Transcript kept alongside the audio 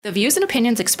The views and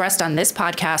opinions expressed on this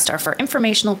podcast are for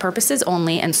informational purposes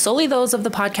only and solely those of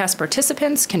the podcast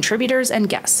participants, contributors, and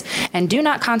guests, and do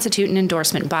not constitute an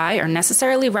endorsement by or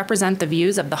necessarily represent the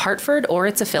views of The Hartford or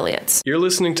its affiliates. You're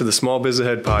listening to the Small Biz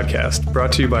Ahead podcast,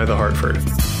 brought to you by The Hartford.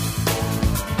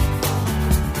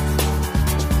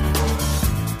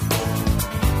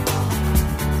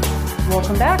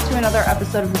 Welcome back to another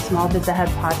episode of the Small Biz Ahead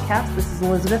podcast. This is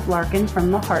Elizabeth Larkin from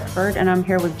The Hartford, and I'm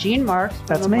here with Jean Marks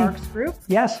from the Marks Group.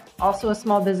 Yes. Also a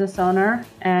small business owner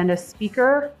and a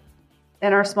speaker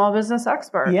and our small business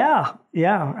expert. Yeah.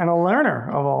 And a learner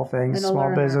of all things.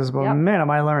 Small business. But man, am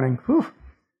I learning. Whew.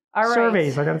 All right.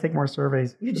 Surveys. I got to take more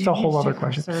surveys. It's a whole other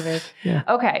question. Surveys. Yeah.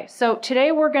 Okay. So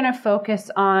today we're going to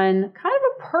focus on kind of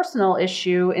a personal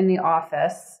issue in the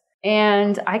office.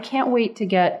 And I can't wait to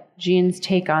get Jean's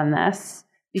take on this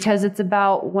because it's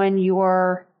about when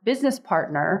your business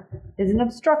partner is an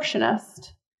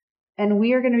obstructionist. And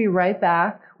we are going to be right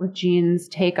back with Jean's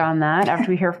take on that after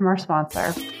we hear from our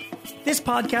sponsor. This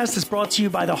podcast is brought to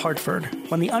you by The Hartford.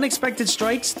 When the unexpected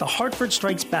strikes, The Hartford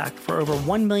strikes back for over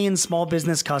 1 million small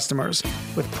business customers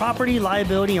with property,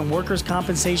 liability, and workers'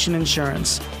 compensation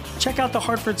insurance. Check out The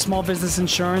Hartford Small Business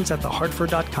Insurance at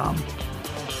thehartford.com.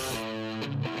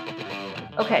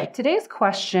 Okay, today's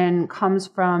question comes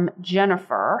from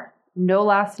Jennifer. No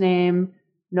last name,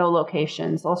 no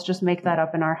location. So let's just make that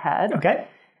up in our head. Okay.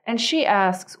 And she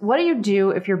asks, what do you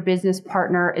do if your business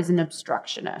partner is an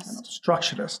obstructionist?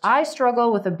 Obstructionist. I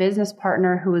struggle with a business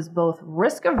partner who is both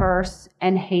risk averse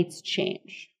and hates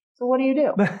change. So what do you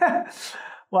do?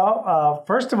 Well,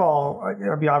 first of all,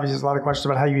 it'll be obvious there's a lot of questions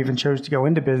about how you even chose to go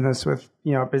into business with,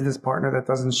 a business partner that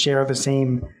doesn't share the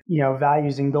same,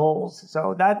 values and goals.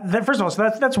 So that first of all,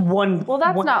 that's one. Well,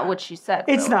 that's not what she said.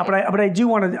 It's not, but I do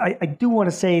want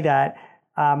to say that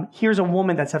here's a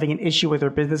woman that's having an issue with her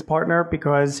business partner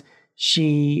because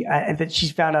she's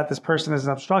found out this person is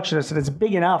an obstructionist, and it's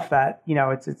big enough that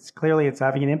it's clearly it's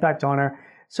having an impact on her.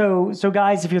 So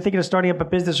guys, if you're thinking of starting up a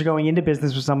business or going into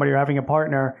business with somebody or having a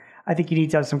partner, I think you need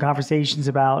to have some conversations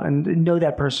about and know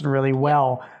that person really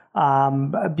well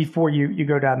before you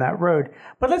go down that road.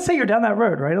 But let's say you're down that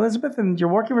road, right, Elizabeth, and you're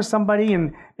working with somebody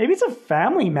and maybe it's a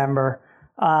family member.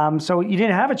 So you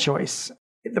didn't have a choice.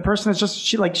 The person is just,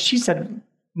 she said,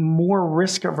 more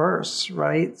risk averse,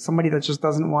 right? Somebody that just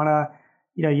doesn't want to,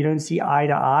 you don't see eye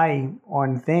to eye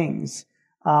on things.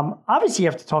 Obviously,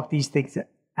 you have to talk these things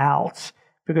out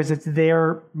because it's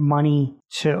their money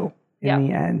too in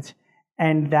the end.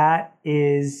 And that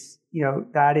is,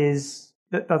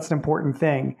 that's an important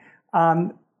thing.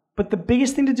 But the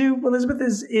biggest thing to do, Elizabeth,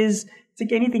 is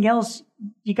like anything else,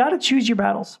 you got to choose your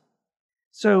battles.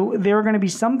 So there are going to be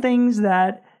some things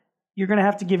that you're going to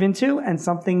have to give into and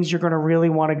some things you're going to really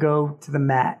want to go to the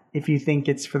mat if you think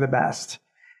it's for the best.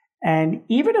 And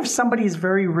even if somebody is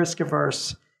very risk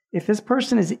averse, if this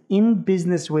person is in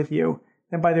business with you,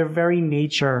 then by their very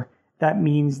nature, that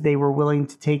means they were willing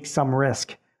to take some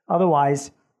risk.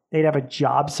 Otherwise, they'd have a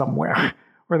job somewhere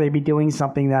or they'd be doing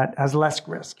something that has less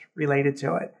risk related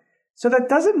to it. So that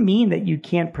doesn't mean that you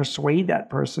can't persuade that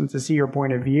person to see your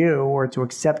point of view or to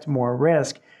accept more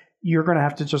risk. You're going to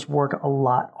have to just work a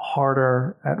lot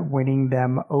harder at winning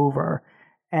them over.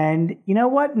 And you know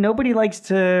what? Nobody likes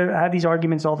to have these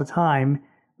arguments all the time,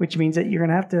 which means that you're going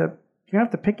to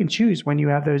have to pick and choose when you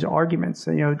have those arguments,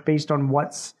 based on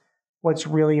what's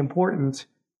really important.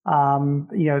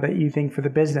 That you think for the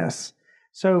business.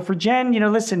 So for Jen,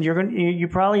 listen, you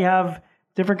probably have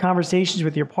different conversations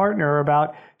with your partner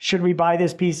about, should we buy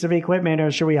this piece of equipment or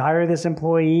should we hire this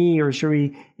employee or should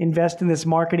we invest in this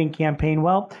marketing campaign?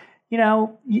 Well, you're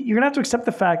going to have to accept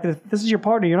the fact that if this is your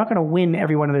partner, you're not going to win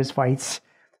every one of those fights.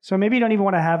 So maybe you don't even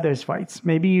want to have those fights.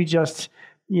 Maybe you just,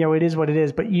 it is what it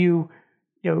is, but you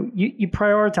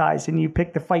prioritize and you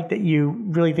pick the fight that you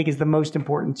really think is the most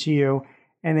important to you.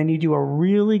 And then you do a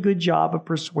really good job of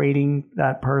persuading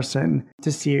that person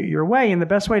to see it your way. And the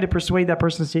best way to persuade that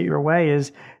person to see it your way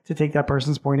is to take that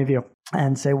person's point of view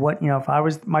and say, if I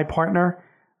was my partner,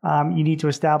 you need to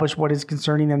establish what is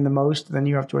concerning them the most. Then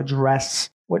you have to address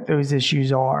what those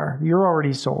issues are. You're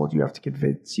already sold. You have to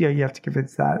convince,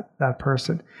 that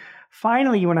person.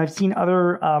 Finally, when I've seen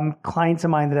other clients of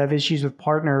mine that have issues with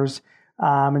partners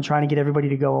and trying to get everybody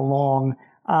to go along,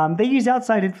 they use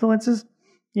outside influences.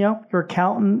 Your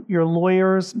accountant, your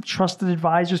lawyers, trusted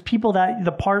advisors, people that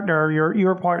the partner,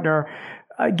 your partner,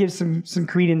 gives some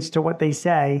credence to what they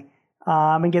say,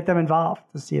 and get them involved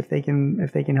to see if they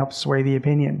can help sway the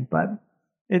opinion. But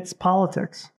it's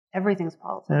politics. Everything's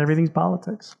politics. Everything's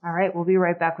politics. All right, we'll be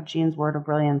right back with Jean's word of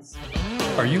brilliance.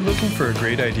 Are you looking for a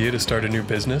great idea to start a new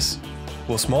business?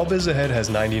 Well, Small Biz Ahead has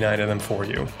 99 of them for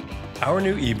you. Our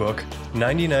new ebook,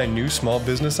 99 New Small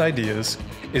Business Ideas,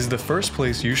 is the first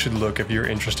place you should look if you're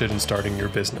interested in starting your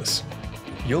business.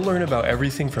 You'll learn about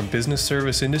everything from business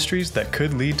service industries that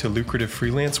could lead to lucrative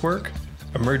freelance work,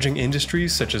 emerging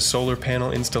industries such as solar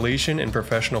panel installation and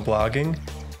professional blogging,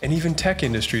 and even tech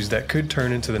industries that could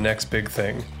turn into the next big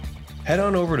thing. Head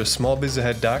on over to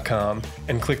smallbizahead.com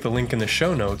and click the link in the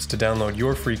show notes to download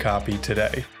your free copy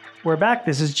today. We're back.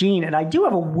 This is Gene, and I do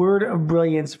have a word of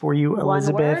brilliance for you,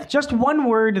 Elizabeth. Word? Just one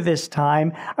word this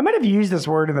time. I might have used this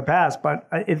word in the past, but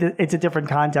it's a different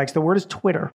context. The word is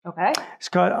Twitter. Okay.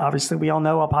 Obviously, we all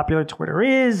know how popular Twitter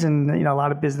is, and a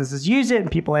lot of businesses use it, and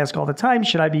people ask all the time,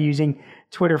 should I be using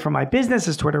Twitter for my business?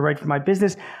 Is Twitter right for my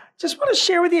business? Just want to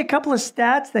share with you a couple of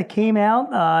stats that came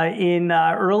out in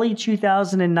early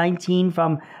 2019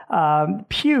 from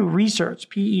Pew Research,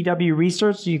 PEW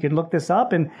Research. So you can look this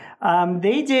up. And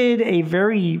they did a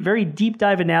very, very deep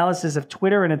dive analysis of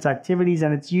Twitter and its activities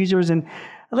and its users. And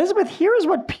Elizabeth, here is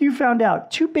what Pew found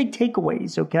out. Two big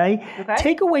takeaways, okay?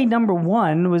 Takeaway number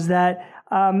one was that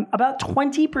about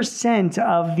 20%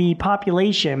 of the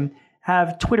population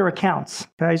have Twitter accounts,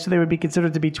 okay? So they would be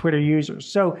considered to be Twitter users.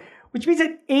 So, which means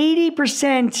that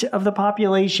 80% of the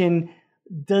population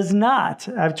does not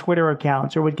have Twitter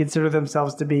accounts or would consider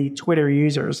themselves to be Twitter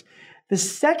users. The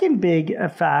second big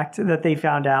fact that they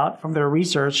found out from their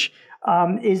research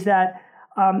is that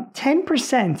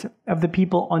 10% of the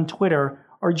people on Twitter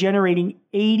are generating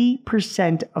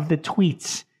 80% of the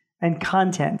tweets and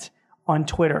content on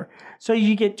Twitter. So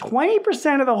you get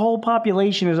 20% of the whole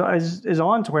population is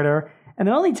on Twitter, and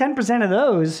then only 10% of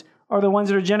those are the ones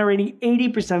that are generating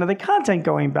 80% of the content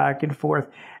going back and forth.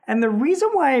 And the reason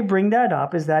why I bring that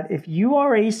up is that if you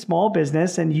are a small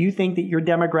business and you think that your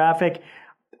demographic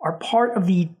are part of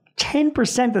the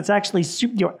 10% that's actually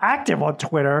active on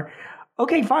Twitter,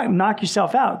 okay, fine, knock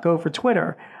yourself out, go for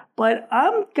Twitter. But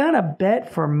I'm going to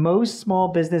bet for most small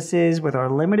businesses with our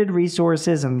limited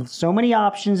resources and so many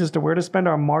options as to where to spend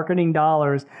our marketing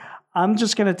dollars, I'm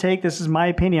just going to take, this is my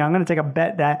opinion, I'm going to take a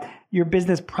bet that your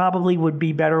business probably would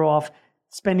be better off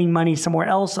spending money somewhere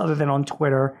else other than on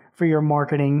Twitter for your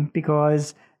marketing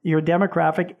because your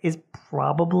demographic is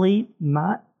probably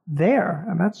not there.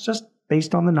 And that's just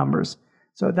based on the numbers.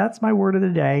 So that's my word of the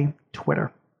day,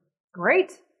 Twitter.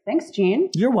 Great. Thanks, Gene.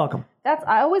 You're welcome.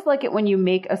 I always like it when you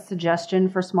make a suggestion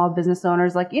for small business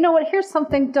owners, like, you know what, here's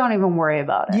something, don't even worry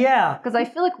about it. Yeah. Because I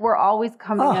feel like we're always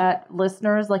coming at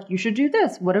listeners like, you should do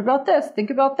this. What about this?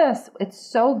 Think about this. It's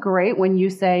so great when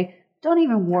you say, don't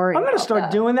even worry. I'm going to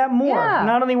start doing that more. Yeah.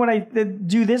 Not only when I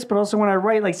do this, but also when I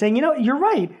write, like saying, you're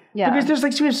right. Yeah.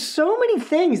 Because we have so many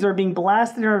things that are being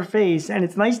blasted in our face, and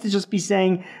it's nice to just be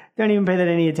saying, don't even pay that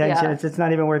any attention. Yeah. It's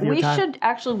not even worth your time.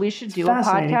 We should do a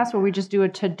podcast where we just do a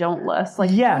to-don't list.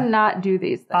 Like, do not do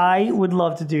these things. I would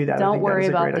love to do that. Don't worry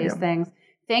about these things.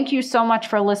 Thank you so much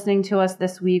for listening to us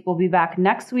this week. We'll be back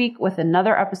next week with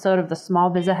another episode of the Small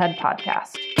Biz Ahead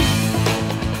podcast.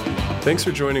 Thanks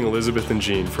for joining Elizabeth and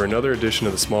Gene for another edition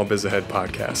of the Small Biz Ahead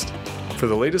podcast. For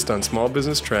the latest on small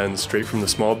business trends straight from the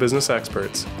small business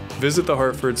experts, visit the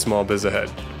Hartford Small Biz Ahead.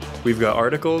 We've got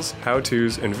articles,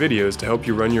 how-tos, and videos to help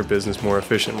you run your business more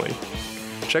efficiently.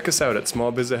 Check us out at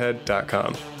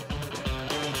smallbizahead.com.